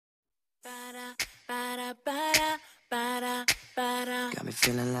Got me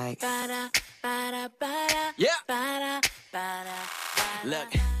feeling like yeah.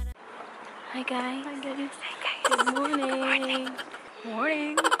 Look. Hi guys. Hi guys. Good morning.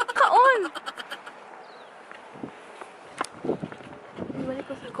 Morning. Kaon. Balik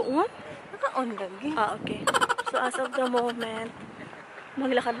ko sa kaon. Nakaon lagi. Okay. So as of the moment,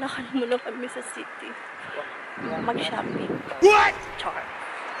 maglakad-lakad muna kami sa city. Mag-shopping. What? Char.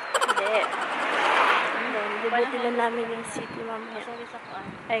 Hindi. And then, dibuti lang namin yung city mamaya.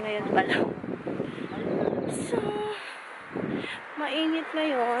 Ay, ngayon pala. So, mainit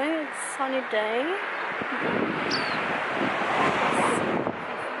ngayon. It's sunny day.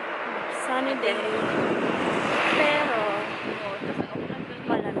 Sunny day. Pero,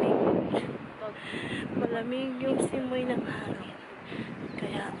 malamig. Malamig yung simoy ng hangin.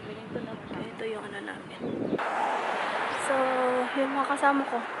 Kaya, ito yung ano namin. So, yung mga kasama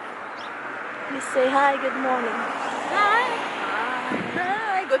ko. Please say hi, good morning. Hi!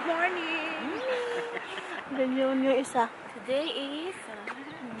 Hi! Good morning! Ganyan yung isa. Today is...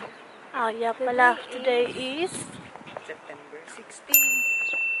 Yeah pala. Today is... September 16,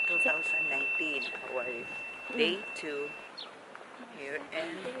 2019. Our day 2 here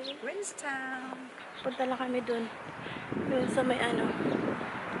in Queenstown. Punta lang kami dun. Dun sa may ano.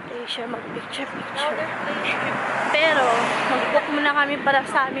 Asia, mag-picture. Pero, mag-book muna kami para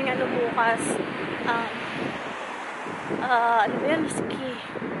sa aming ano bukas. Ano ba yun? Ski?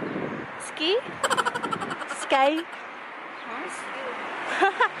 Ski? Sky? Huh?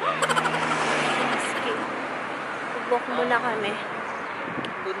 Ski. Mag-book muna kami.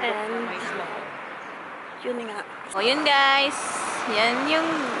 And, yun nga. O yun guys, yan yung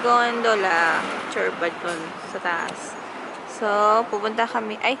gondola turbine dun sa taas. So, pupunta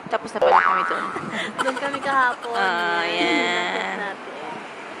kami, ay, tapos na pala kami dun. Doon kami kahapon. Yan.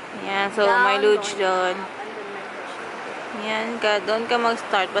 Yan, so may luge dun. Yan ka, doon ka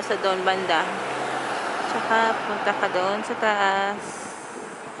mag-start, basta doon banda. Tsaka, punta ka doon sa taas.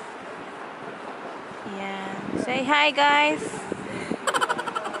 Yan. Say hi guys!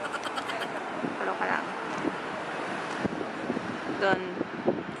 Follow ka lang. Doon.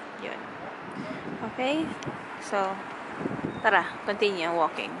 Yun. Okay? So, tara, continue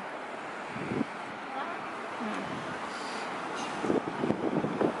walking.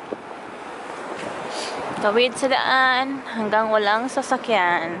 Tawid sa daan hanggang walang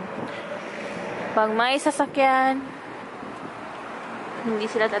sasakyan. Pag may sasakyan, hindi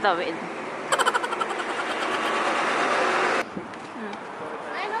sila tatawid.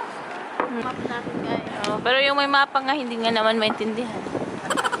 Map natin guys. Pero yung may mapa nga, hindi nga naman maintindihan.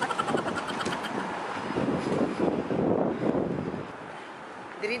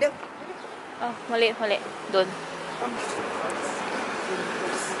 Diri daw. Oh, mali. Doon.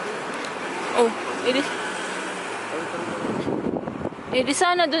 Oh, edi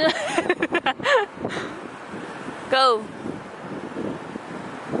sana doon. Go.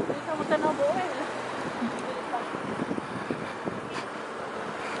 Hindi ka magtanaw po eh.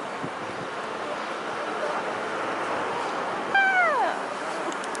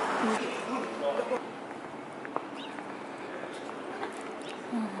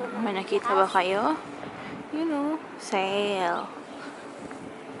 May nakita ba kayo? You know, sail.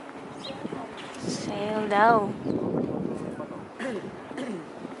 Sail daw.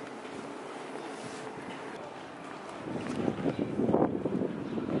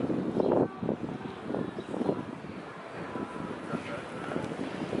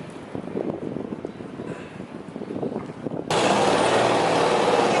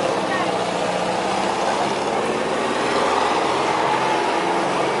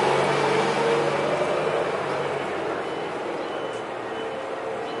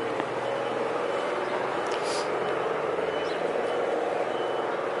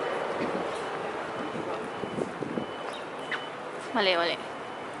 Mali.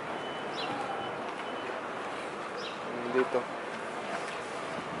 Dito.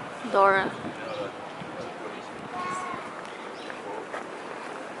 Dora.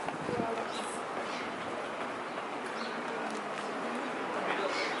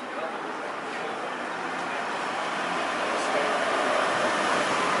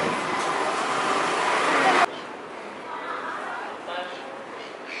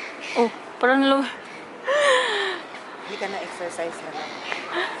 Oh, parang Hindi ka na-exercise na lang.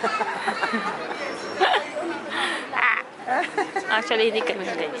 Actually, hindi kami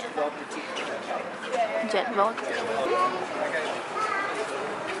ganyan. Jet boat.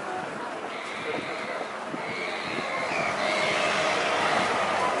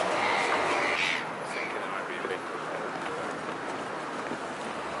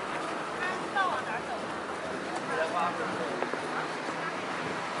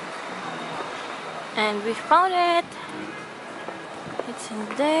 And we found it. It's in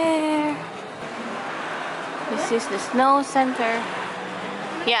there. This is the snow center.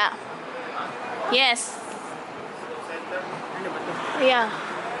 Yeah. Yes. Yeah.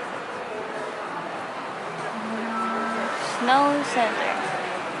 Snow center.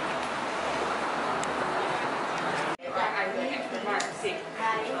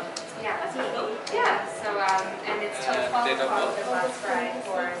 Yeah, so, and it's till 12 o'clock the bus ride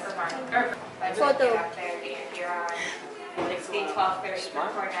for Mark. Photo. It's day 12:30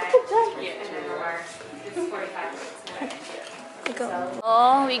 for night. And then remarks. It's 45 minutes. Go.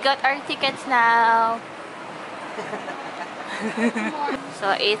 Oh, we got our tickets now.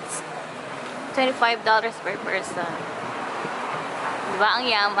 So it's $25 per person. Diba ang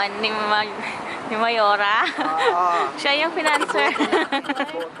yaman ni Mayora? Siya yung financer.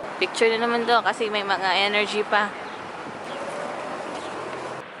 Picture na naman doon kasi may mga energy pa.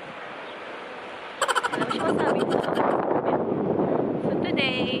 Alam siya masabi ito. So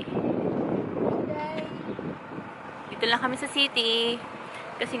today, dito lang kami sa city.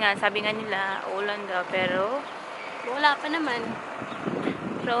 Kasi nga, sabi nga nila, ulan daw. Pero, Wala pa naman.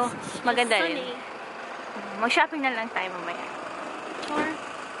 pero maganda rin. Sunny. Mag-shopping na lang tayo mamaya. Sure.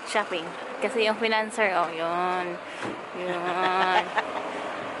 Shopping. Kasi yung financer, oh, yun. Yun.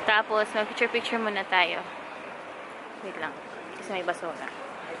 Tapos, mag-picture-picture muna tayo. Wait lang. Kasi may basura.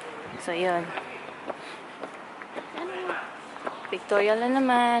 So, yun. Pictorial na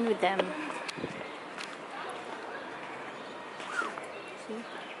naman with them. See?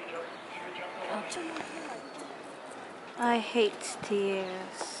 I hate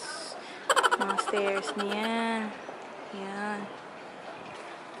stairs. Mga stairs niyan. Yan.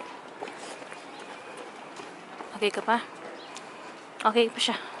 Okay ka pa? Okay pa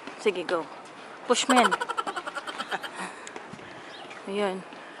siya. Sige, go. Push mo yan. Ayan.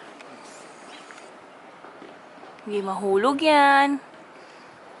 Hindi mahulog yan.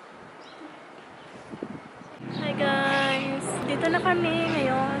 Hi guys! Dito na kami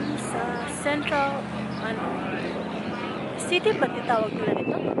ngayon sa Central, City ba titawag nila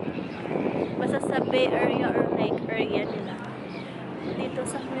dito? Basta sa Bay Area or Lake Area nila. Dito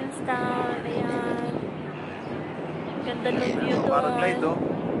sa Queenstown, ayan. Ganda ng view doon. Parang glide, oh.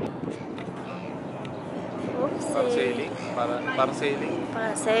 Oopsie. Para sailing. Para sailing.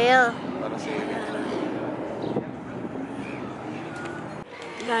 Para sail. Para sailing.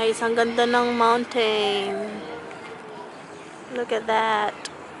 Guys, ang ganda ng mountain. Look at that.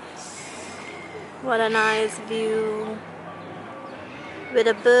 What a nice view. With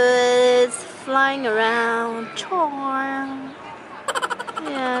the birds flying around. Charm.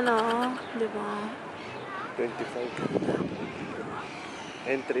 Ayan, oh. Diba? 25.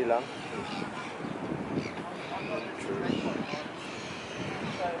 Entry lang.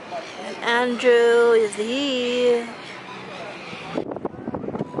 And Andrew is here.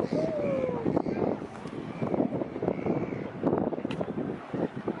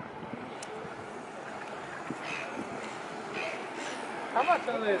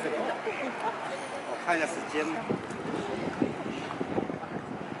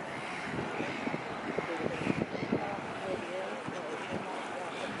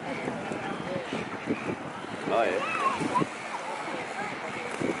 Oh, yeah.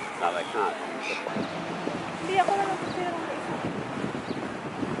 No, they can't. Hindi ako na nagpapira ng isa.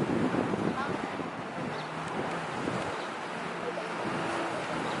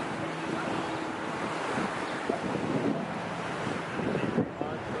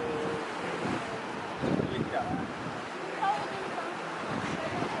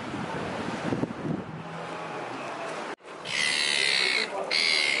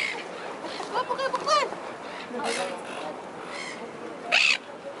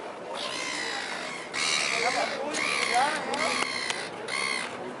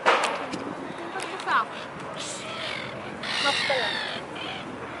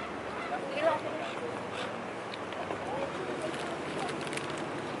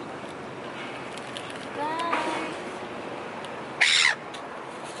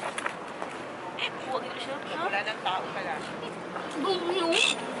 Wala ng tao pala.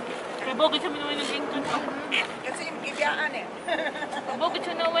 Kaya bogit siya minuwi ng gingkan. Kasi yung gibiyaan eh. Bogit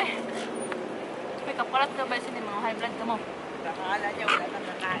siya na eh. May kaparat ka ba siya ng mga high blood ka mo? Nakakala niya wala nang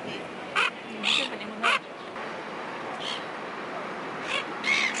nakain. Hindi siya pwede mo na.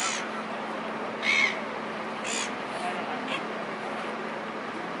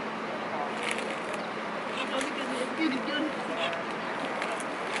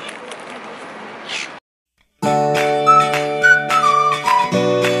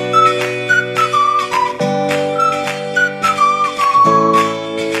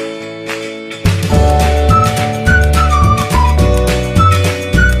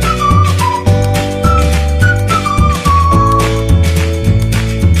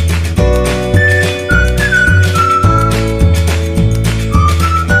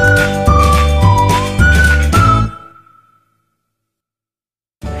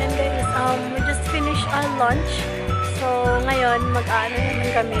 naman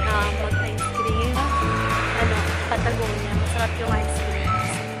kami mag-ice cream. Ano, Patagonia. Masarap yung ice cream.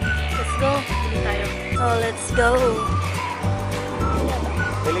 Let's go. Bili tayo. So, let's go.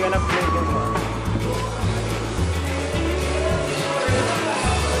 Pili ka ng flavor mo.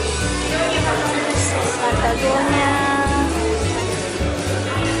 Patagonia.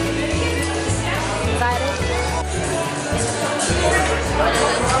 Got it.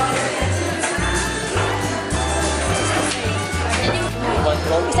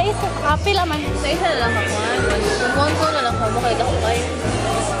 Isa-isa. Pila man. Isa-isa na lang ako. One ko na lang ako. Kaya ako kayo.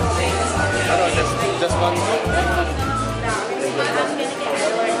 Ano, just one.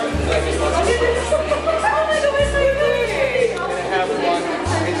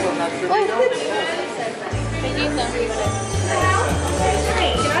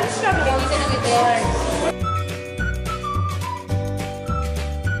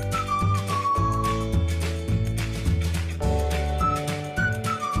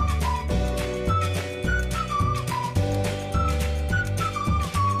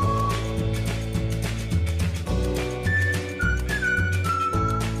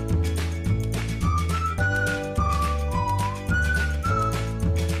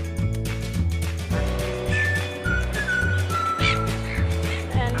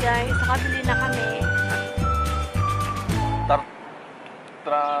 Guys, nakabili na kami.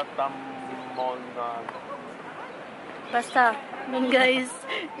 Tratamon. Basta, yun guys,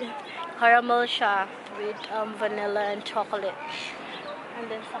 caramel siya with vanilla and chocolate. And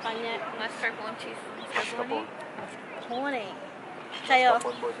then sa kanya, Mascarpone cheese. mascarpone. Mascarpone. Sa'yo.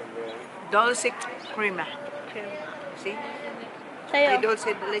 Dulce crema. See? Sa'yo. May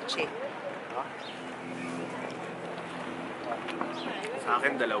dulce de leche. Sa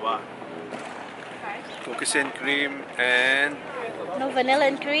akin, dalawa. Cookies and cream and... No, vanilla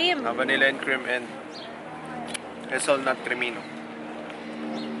and cream. vanilla and cream and... hazelnut cremino.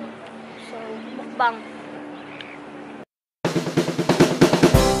 So, mukbang.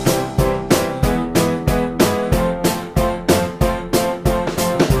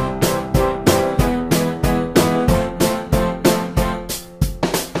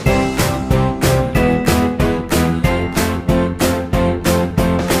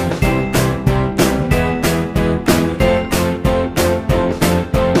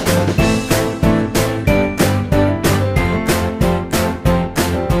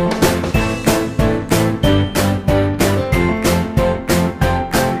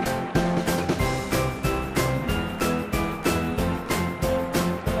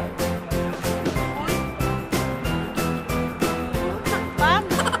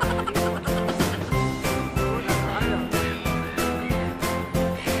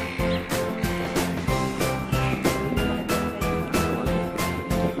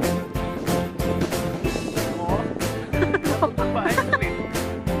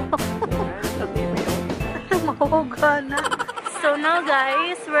 So now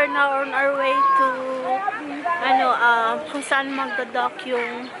guys, we're now on our way to kung saan magda-dock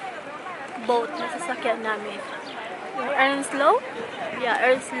yung boat na sasakyan namin. Yung Earnslaw? Yeah,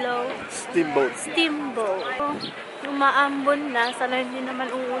 Earnslaw. Steamboat. Steamboat. Umaambon na, sana hindi naman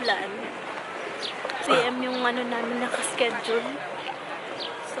uulan. PM yung namin nakaschedule.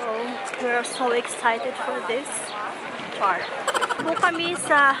 So, we're so excited for this part. Book kami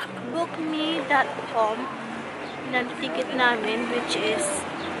sa bookme.com ng ticket namin, which is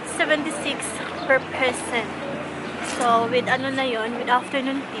 76 per person. So, with na yon, with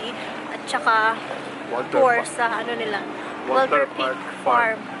afternoon tea, at saka tour sa Walter Peak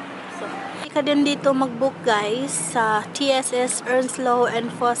Farm. So, hindi ka din dito mag-book guys sa TSS, Earnslaw,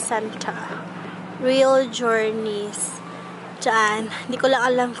 and Santa. Real Journeys. Diyan. Hindi ko lang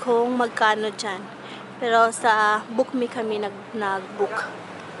alam kung magkano dyan. Pero sa BookMe kami nag-book.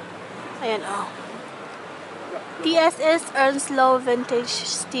 Ayan TSS Earnslaw Vintage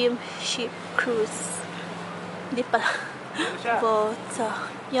Steamship Cruise. Hindi pala. Boat. So,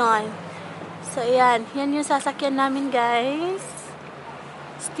 yun. So, ayan. Yan yung sasakyan namin, guys.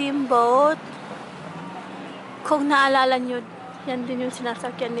 Steamboat. Kung naalala nyo, yan din yung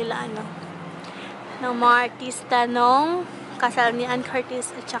sinasakyan nila, ng mga artista nung kasal ni Ann Curtis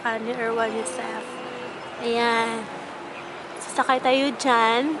at saka ni Erwan Yusef. Ayan. Sasakay tayo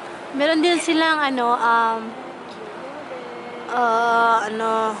dyan. Meron din silang,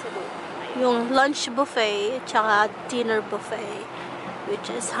 yung lunch buffet at saka dinner buffet,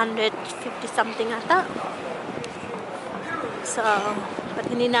 which is 150 something ata. So, but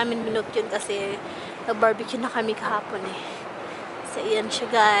hindi namin binook yun kasi nag-barbecue na kami kahapon So, yan siya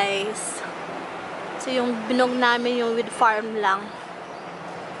guys. So, yung binog namin yung with farm lang.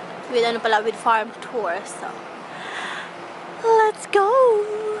 With with farm tour. So, Let's go!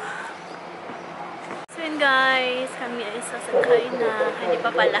 So yun guys, kami ay sasakay na. Hindi pa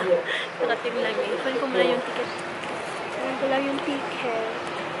pala. Nakating lang eh. Kunin ko muna yung ticket. Kunin ko lang yung ticket.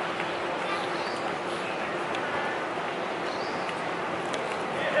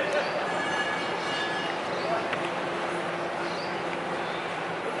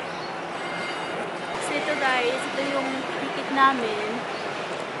 So ito guys, ito yung ticket namin.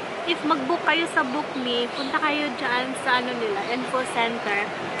 If mag-book kayo sa BookMe, punta kayo dyan sa ano nila, info center.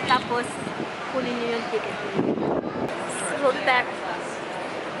 Tapos, kunin nyo yung ticket nyo. So, back.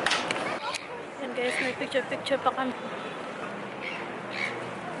 Yan guys, may picture-picture pa kami.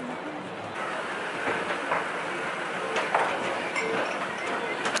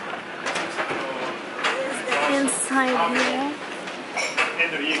 Here's the inside nila.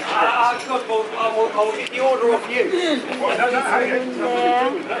 I'll get the order off you.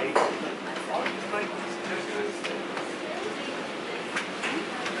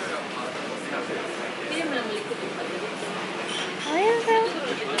 Ayan sir.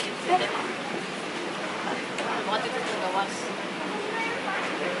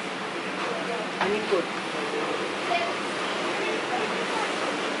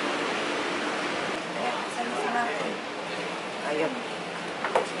 Ayun.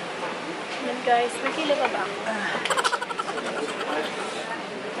 Yan guys, may kilo pa ba?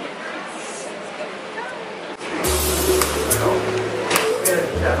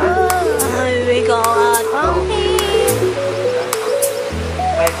 We go out from here.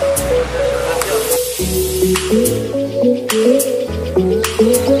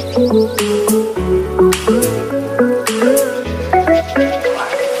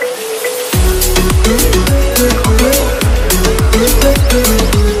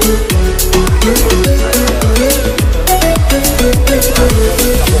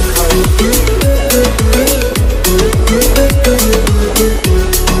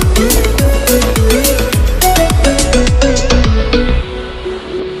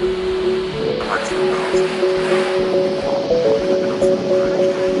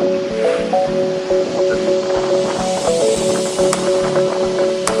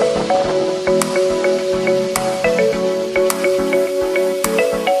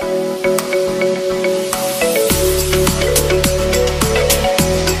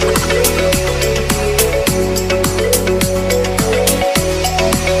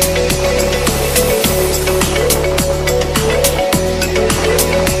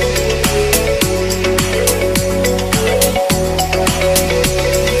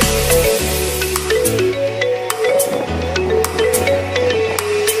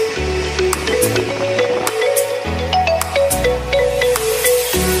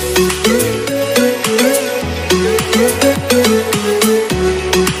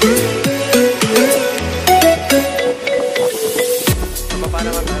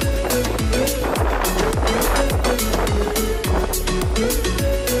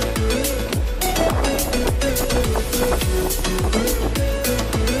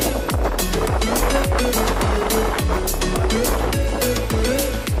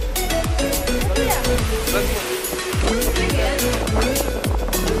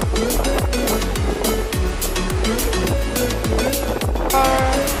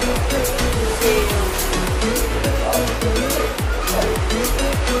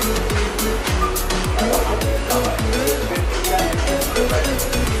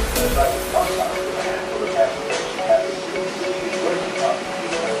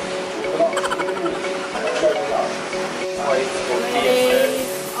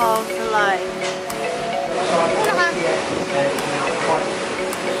 Of the life.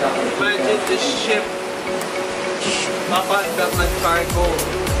 Imagine the ship mapandang ng cargo.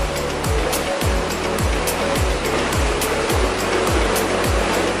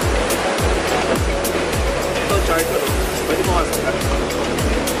 Ito, cargo. Pwede mo kasok ka.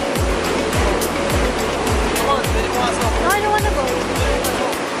 Come on, pwede mo kasok. No, I don't wanna go.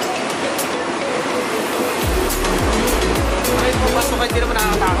 Pwede mo pasok ka, hindi naman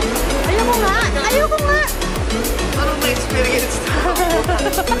nakakatakot. Ayoko nga! Ayoko nga! Anong na-experience na?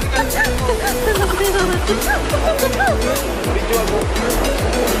 Video ako.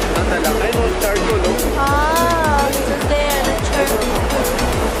 Tanda lang. Ayun o, cargo, no? Ah, this is there, the church.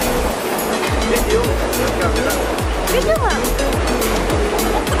 Video. Camera. Video nga.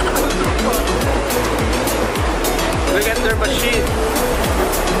 Look at their machine.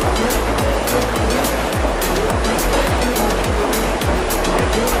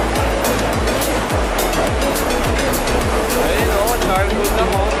 Ayun o, cargo na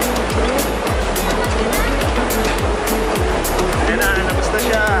mo. Ayun na, nabas na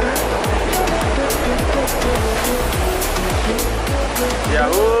siya.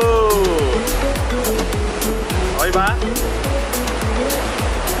 Yahoo! Okay ba?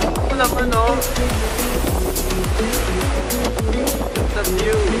 Ako naman, oh. The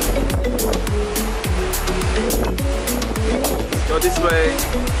view. Go this way.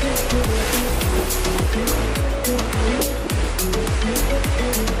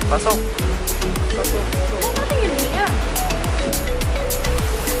 Pasok. Pasok.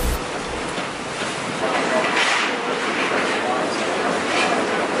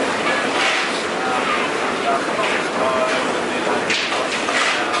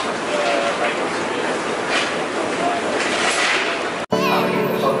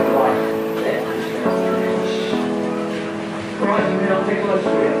 Right, and then I'll take a look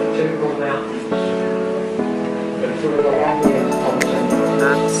at the typical mountains. But sort of the long